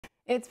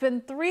It's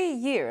been 3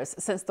 years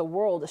since the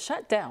world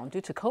shut down due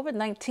to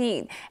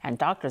COVID-19, and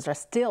doctors are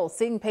still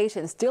seeing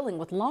patients dealing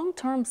with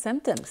long-term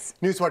symptoms.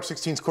 Newswatch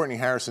 16's Courtney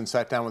Harrison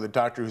sat down with a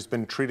doctor who's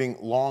been treating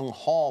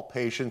long-haul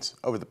patients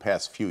over the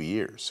past few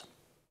years.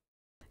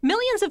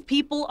 Millions of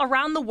people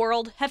around the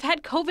world have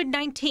had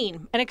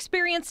COVID-19 and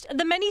experienced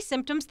the many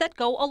symptoms that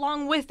go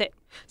along with it.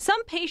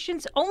 Some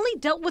patients only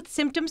dealt with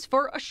symptoms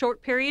for a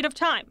short period of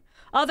time.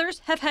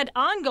 Others have had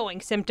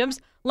ongoing symptoms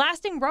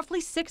lasting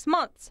roughly 6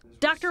 months.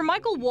 Dr.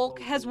 Michael Wolk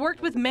has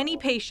worked with many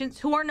patients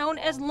who are known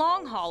as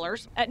long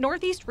haulers at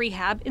Northeast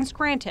Rehab in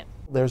Scranton.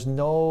 There's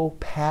no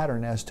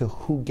pattern as to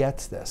who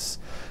gets this.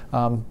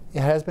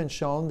 It has been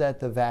shown that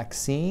the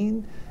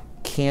vaccine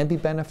can be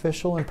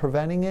beneficial in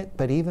preventing it,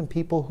 but even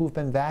people who've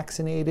been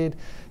vaccinated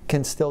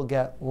can still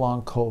get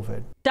long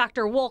COVID.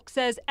 Dr. Wolk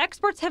says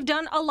experts have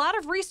done a lot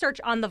of research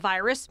on the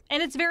virus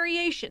and its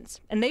variations,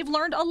 and they've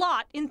learned a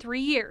lot in 3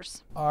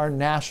 years. Our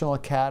National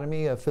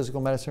Academy of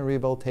Physical Medicine and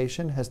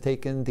Rehabilitation has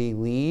taken the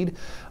lead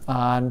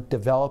on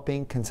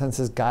developing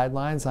consensus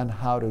guidelines on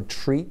how to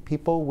treat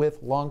people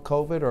with long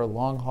COVID or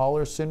long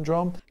hauler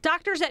syndrome.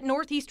 Doctors at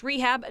Northeast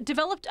Rehab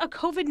developed a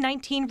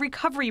COVID-19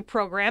 recovery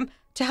program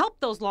to help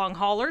those long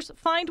haulers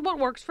find what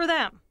works for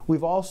them.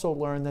 We've also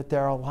learned that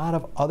there are a lot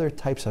of other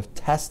types of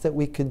tests that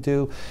we could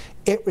do.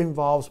 It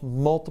involves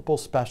multiple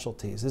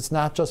specialties. It's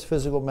not just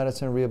physical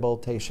medicine and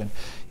rehabilitation.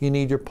 You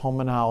need your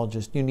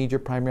pulmonologist, you need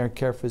your primary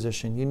care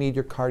physician, you need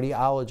your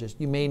cardiologist,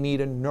 you may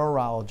need a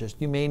neurologist,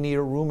 you may need a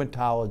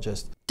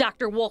rheumatologist.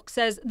 Dr. Wolk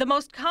says the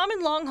most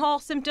common long-haul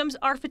symptoms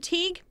are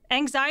fatigue,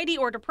 anxiety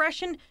or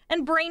depression,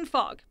 and brain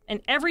fog,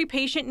 and every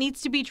patient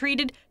needs to be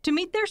treated to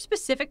meet their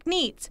specific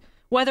needs,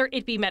 whether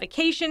it be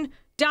medication,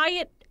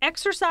 diet,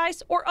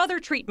 exercise, or other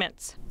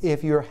treatments.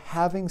 If you're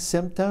having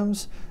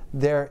symptoms,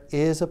 there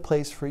is a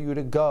place for you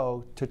to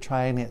go to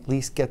try and at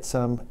least get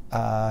some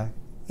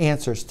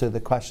answers to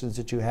the questions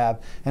that you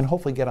have and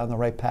hopefully get on the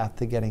right path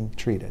to getting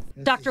treated.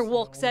 Dr.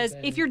 Wolk says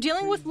if you're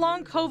dealing with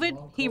long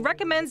COVID, he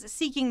recommends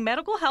seeking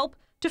medical help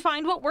to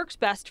find what works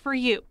best for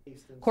you.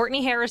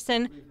 Courtney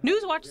Harrison,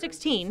 Newswatch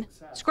 16,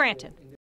 Scranton.